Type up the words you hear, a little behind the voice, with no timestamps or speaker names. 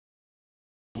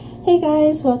Hey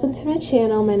guys, welcome to my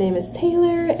channel. My name is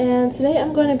Taylor and today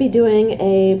I'm going to be doing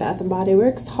a Bath & Body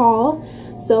Works haul.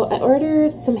 So I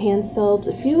ordered some hand soaps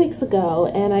a few weeks ago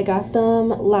and I got them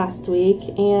last week,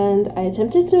 and I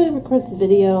attempted to record this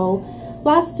video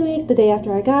last week, the day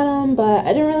after I got them, but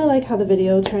I didn't really like how the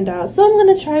video turned out, so I'm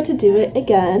going to try to do it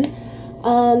again.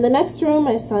 The next room,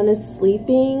 my son is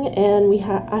sleeping and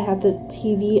I have the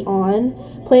TV on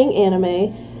playing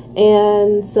anime.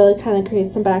 And so it kind of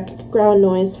creates some background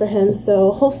noise for him,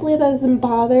 so hopefully that doesn't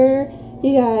bother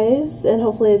you guys, and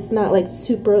hopefully it's not like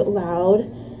super loud.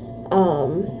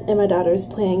 And my daughter's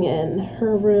playing in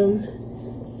her room,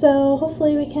 so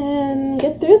hopefully we can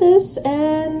get through this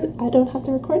and I don't have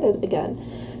to record it again.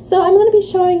 So I'm going to be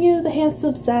showing you the hand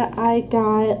soaps that I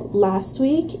got last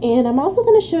week, and I'm also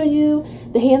going to show you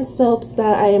the hand soaps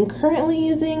that I am currently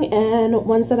using and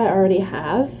ones that I already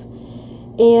have.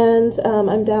 And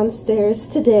I'm downstairs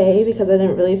today because I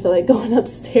didn't really feel like going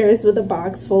upstairs with a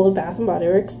box full of Bath & Body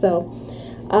Works. So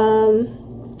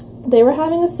they were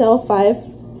having a sale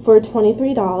 5 for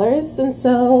 $23, and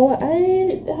so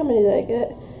how many did I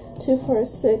get? 2, 4,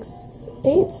 6,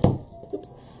 8.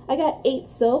 Oops. I got 8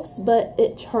 soaps, but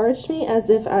it charged me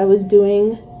as if I was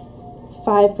doing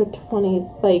 5 for 20.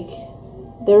 Like,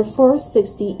 they're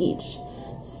 $4.60 each.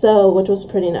 So, which was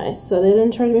pretty nice. So they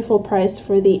didn't charge me full price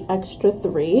for the extra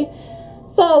 3.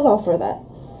 So I was all for that.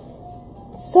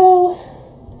 So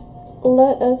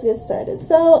let us get started.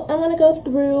 So I'm going to go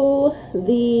through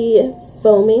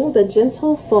the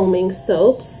gentle foaming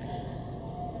soaps.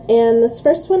 And this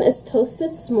first one is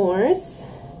Toasted S'mores.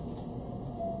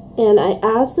 And I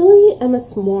absolutely am a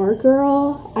s'more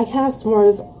girl. I can have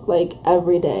s'mores like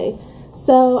every day.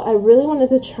 So I really wanted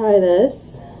to try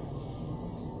this.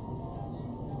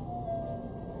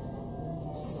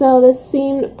 So this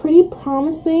seemed pretty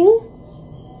promising.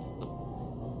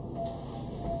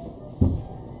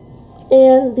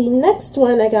 And the next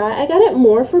one I got it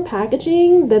more for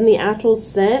packaging than the actual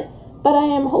scent, but I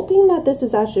am hoping that this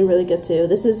is actually really good too.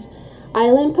 This is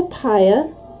Island Papaya,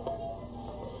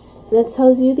 and it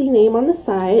tells you the name on the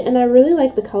side, and I really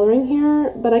like the coloring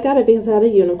here, but I got it because I had a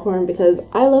unicorn, because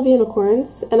I love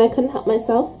unicorns and I couldn't help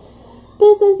myself. But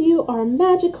it says you are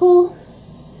magical.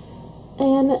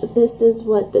 And this is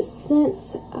what the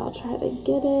scent, I'll try to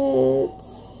get it,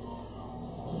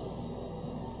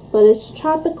 but it's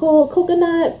tropical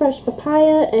coconut, fresh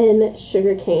papaya, and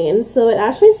sugar cane. So it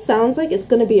actually sounds like it's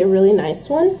going to be a really nice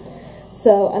one.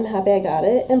 So I'm happy I got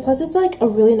it. And plus it's like a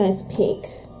really nice pink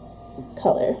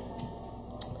color.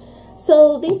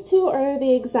 So these two are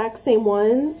the exact same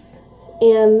ones.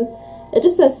 And it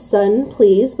just says sun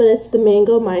please, but it's the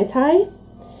mango Mai Tai.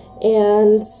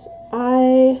 And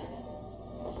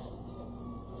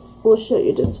we'll show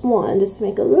you just one, just to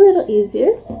make it a little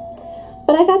easier.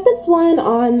 But I got this one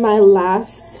on my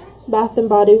last Bath &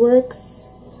 Body Works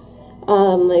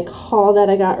like haul that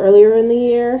I got earlier in the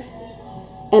year,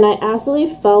 and I absolutely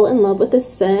fell in love with the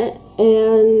scent.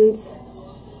 And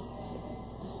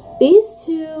these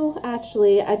two,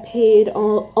 actually, I paid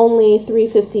only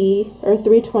 $3.50 or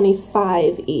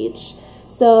 $3.25 each.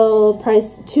 So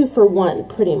price 2 for 1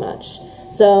 pretty much.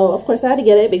 So, of course, I had to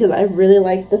get it because I really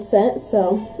like the scent,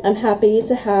 so I'm happy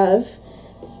to have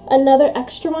another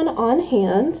extra one on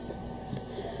hand. So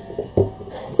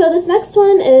this next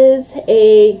one is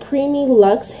a creamy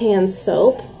luxe hand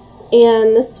soap,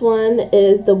 and this one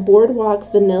is the Boardwalk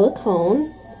Vanilla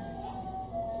Cone.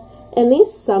 And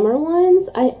these summer ones,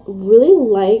 I really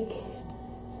like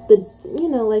the,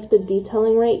 like the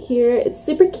detailing right here. It's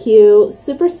super cute,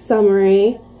 super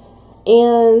summery,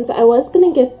 and I was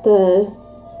going to get the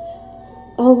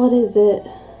what is it?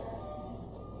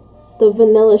 The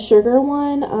vanilla sugar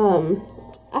one.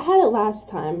 I had it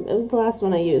last time. It was the last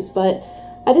one I used, but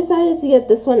I decided to get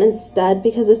this one instead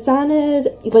because it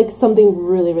sounded like something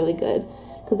really, really good.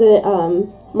 Because it,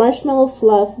 marshmallow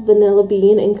fluff, vanilla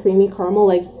bean, and creamy caramel,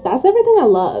 like, that's everything I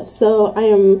love. So I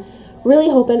am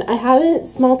really hoping. I haven't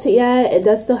smelt it yet. It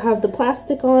does still have the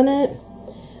plastic on it,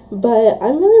 but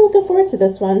I'm really looking forward to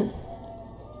this one.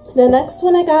 The next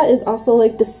one I got is also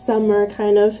like the summer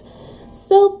kind of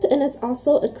soap, and it's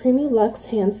also a creamy luxe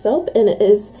hand soap, and it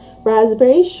is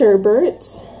raspberry sherbet.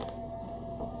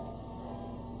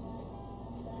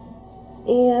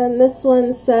 And this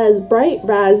one says bright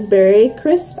raspberry,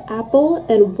 crisp apple,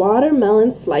 and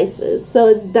watermelon slices. So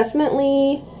it's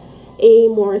definitely a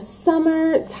more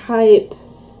summer type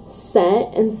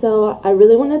scent, and so I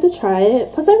really wanted to try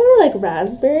it. Plus I really like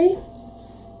raspberry.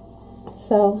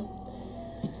 So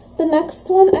the next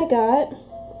one I got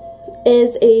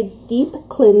is a deep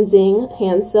cleansing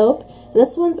hand soap. And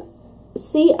this one's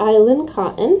Sea Island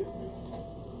Cotton.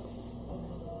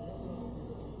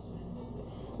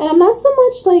 And I'm not so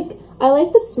much like, I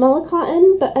like the smell of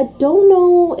cotton, but I don't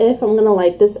know if I'm gonna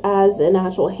like this as an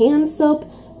actual hand soap,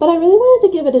 but I really wanted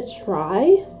to give it a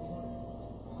try.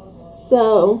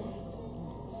 So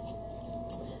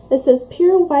it says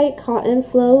pure white cotton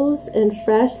flows in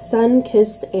fresh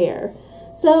sun-kissed air.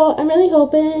 So I'm really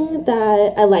hoping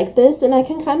that I like this, and I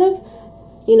can kind of,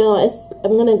 you know,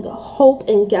 I'm gonna hope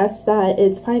and guess that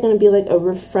it's probably gonna be like a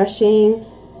refreshing,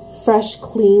 fresh,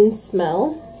 clean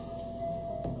smell.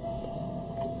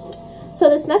 So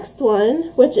this next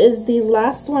one, which is the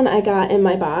last one I got in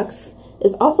my box,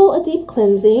 is also a deep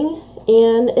cleansing,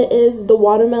 and it is the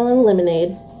Watermelon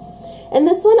Lemonade. And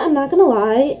this one, I'm not gonna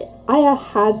lie, I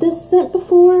had this scent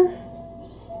before,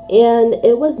 and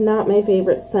it was not my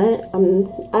favorite scent.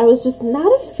 I was just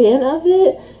not a fan of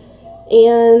it,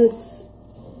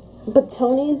 but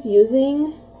Tony's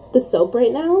using the soap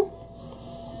right now,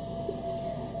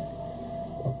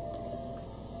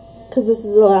 because this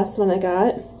is the last one I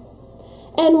got.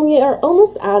 And we are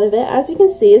almost out of it. As you can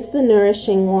see, it's the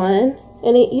Nourishing one,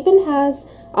 and it even has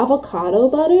avocado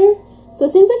butter, so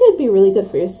it seems like it'd be really good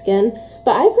for your skin.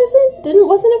 But I personally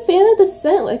wasn't a fan of the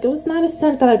scent. Like, it was not a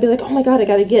scent that I'd be like, oh my god, I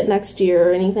gotta get next year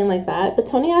or anything like that. But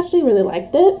Tony actually really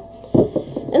liked it,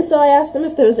 and so I asked him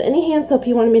if there was any hand soap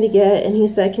he wanted me to get, and he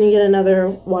said, can you get another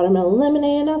watermelon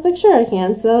lemonade? And I was like, sure I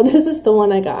can. So this is the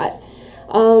one I got.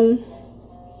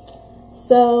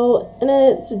 And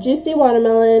it's juicy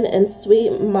watermelon and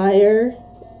sweet Meyer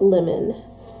lemon.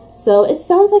 So it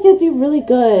sounds like it'd be really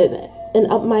good and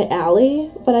up my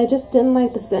alley, but I just didn't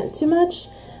like the scent too much.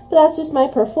 But that's just my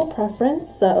personal preference.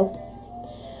 So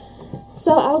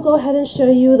I'll go ahead and show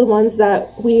you the ones that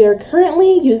we are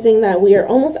currently using that we are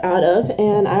almost out of.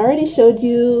 And I already showed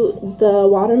you the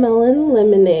watermelon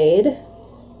lemonade.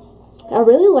 I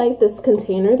really like this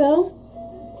container though.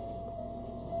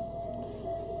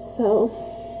 So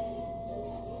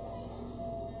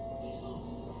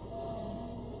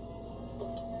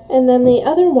and then the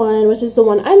other one, which is the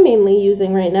one I'm mainly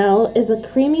using right now, is a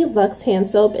creamy Luxe hand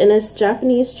soap, and it's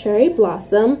Japanese cherry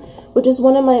blossom, which is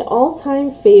one of my all-time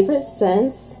favorite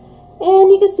scents. And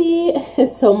you can see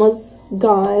it's almost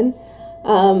gone.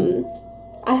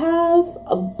 I have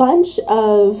a bunch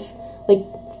of like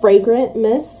fragrant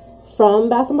mists from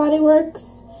Bath & Body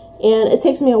Works, and it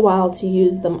takes me a while to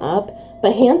use them up.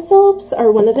 But hand soaps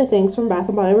are one of the things from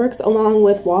Bath & Body Works, along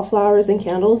with wallflowers and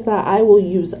candles, that I will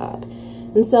use up.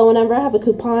 And so whenever I have a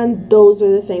coupon, those are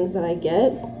the things that I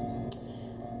get.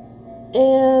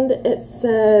 And it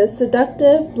says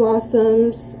Seductive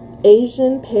Blossoms,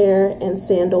 Asian Pear, and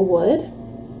Sandalwood.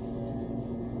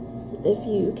 If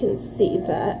you can see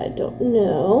that, I don't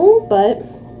know, but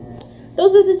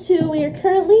those are the two we are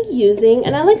currently using.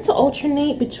 And I like to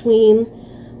alternate between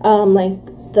like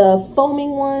the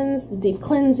foaming ones, the deep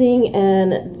cleansing,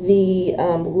 and the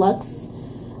Luxe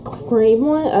cream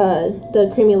one,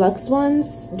 the creamy Luxe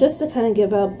ones, just to kind of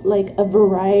give up like a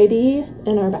variety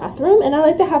in our bathroom. And I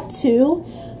like to have two,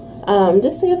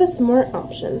 just to give us more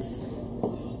options.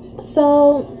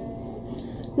 So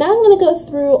now I'm going to go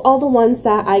through all the ones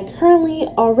that I currently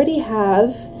already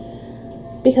have,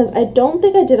 because I don't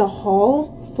think I did a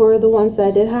haul for the ones that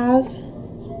I did have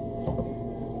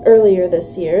earlier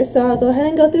this year. So I'll go ahead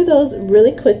and go through those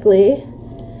really quickly.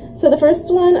 So the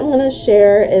first one I'm going to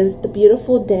share is the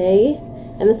Beautiful Day,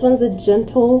 and this one's a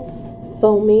gentle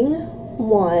foaming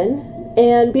one.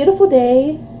 And Beautiful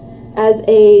Day as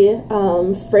a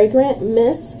fragrant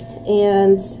mist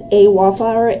and a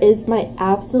wallflower is my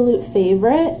absolute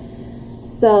favorite.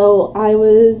 So I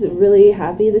was really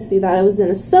happy to see that it was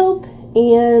in a soap,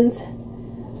 and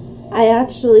I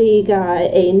actually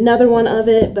got another one of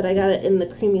it, but I got it in the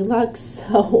creamy Luxe,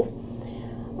 so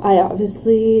I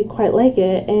obviously quite like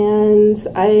it, and it's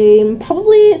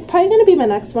probably going to be my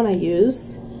next one I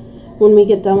use when we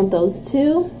get done with those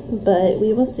two, but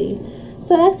we will see.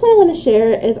 So the next one I'm going to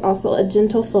share is also a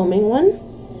gentle foaming one,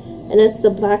 and it's the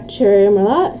Black Cherry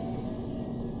Merlot.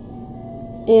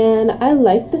 And I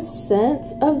like the scent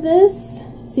of this.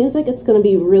 It seems like it's going to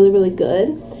be really, really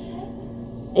good.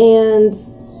 And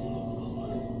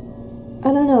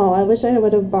I don't know, I wish I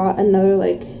would have bought another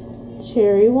like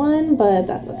cherry one, but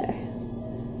that's okay.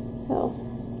 So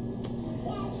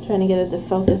trying to get it to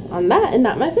focus on that and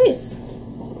not my face.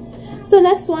 So the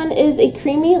next one is a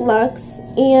creamy Luxe,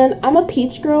 and I'm a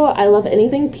peach girl. I love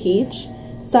anything peach,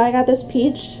 so I got this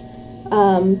peach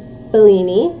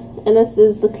Bellini, and this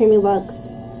is the creamy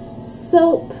Luxe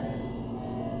soap.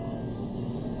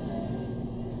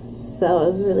 So I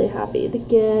was really happy to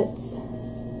get.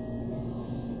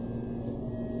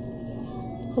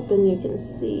 Hoping you can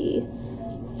see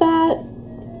that.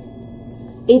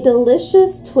 a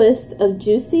delicious twist of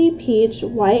juicy peach,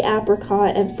 white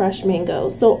apricot, and fresh mango.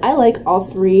 So I like all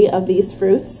three of these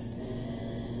fruits.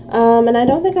 And I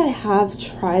don't think I have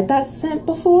tried that scent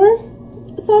before.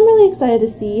 So I'm really excited to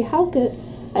see how good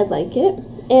I like it.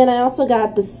 And I also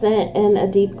got the scent in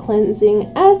a deep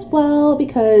cleansing as well,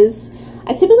 because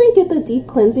I typically get the deep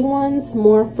cleansing ones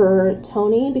more for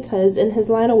Tony, because in his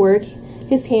line of work,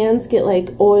 his hands get like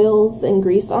oils and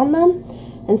grease on them.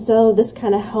 And so this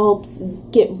kind of helps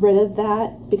get rid of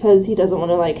that, because he doesn't want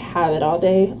to like have it all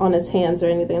day on his hands or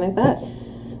anything like that.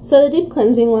 So the deep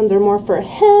cleansing ones are more for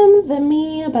him than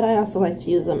me, but I also like to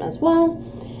use them as well.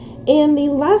 And the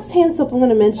last hand soap I'm going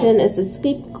to mention is this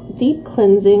deep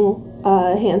cleansing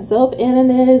hand soap,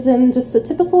 and it is in just a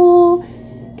typical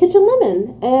kitchen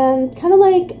lemon, and kind of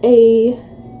like a,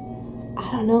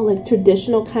 I don't know, like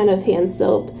traditional kind of hand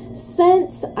soap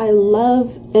scent. I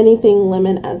love anything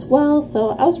lemon as well,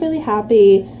 so I was really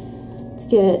happy to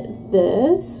get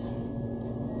this.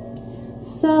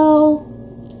 So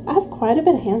I have quite a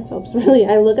bit of hand soaps, really.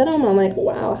 I look at them, I'm like,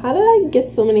 wow, how did I get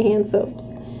so many hand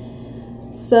soaps?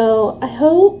 So I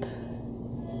hope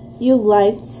you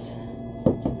liked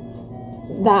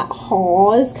that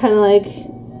haul. It's kind of like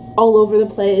all over the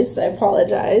place. I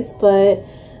apologize, but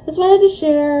I just wanted to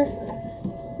share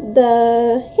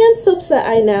the hand soaps that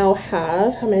I now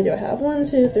have. How many do I have? 1,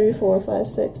 2, 3, 4, 5,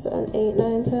 6, 7, 8,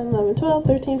 9, 10, 11, 12,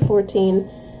 13, 14.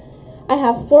 I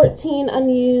have 14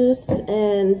 unused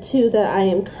and 2 that I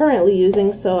am currently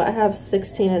using, so I have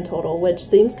 16 in total, which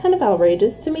seems kind of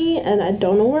outrageous to me, and I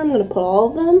don't know where I'm going to put all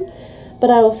of them, but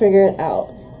I will figure it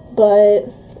out. But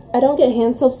I don't get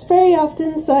hand soaps very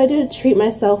often, so I do treat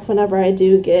myself whenever I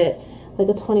do get like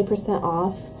a 20%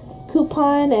 off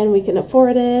coupon and we can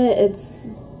afford it. It's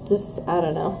just, I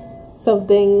don't know,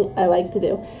 something I like to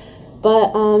do.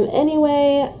 But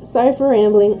anyway, sorry for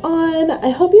rambling on. I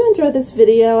hope you enjoyed this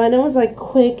video. I know it was like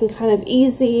quick and kind of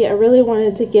easy. I really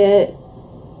wanted to get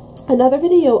another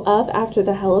video up after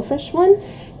the HelloFresh one.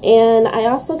 And I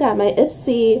also got my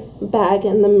Ipsy bag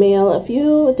in the mail a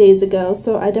few days ago,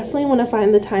 so I definitely want to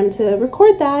find the time to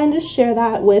record that and just share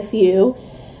that with you.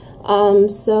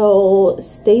 So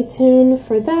stay tuned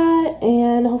for that,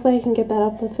 and hopefully I can get that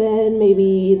up within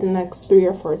maybe the next 3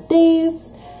 or 4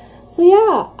 days. So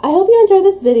yeah, I hope you enjoyed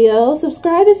this video.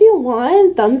 Subscribe if you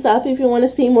want, thumbs up if you want to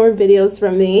see more videos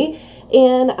from me,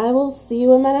 and I will see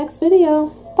you in my next video.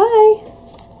 Bye!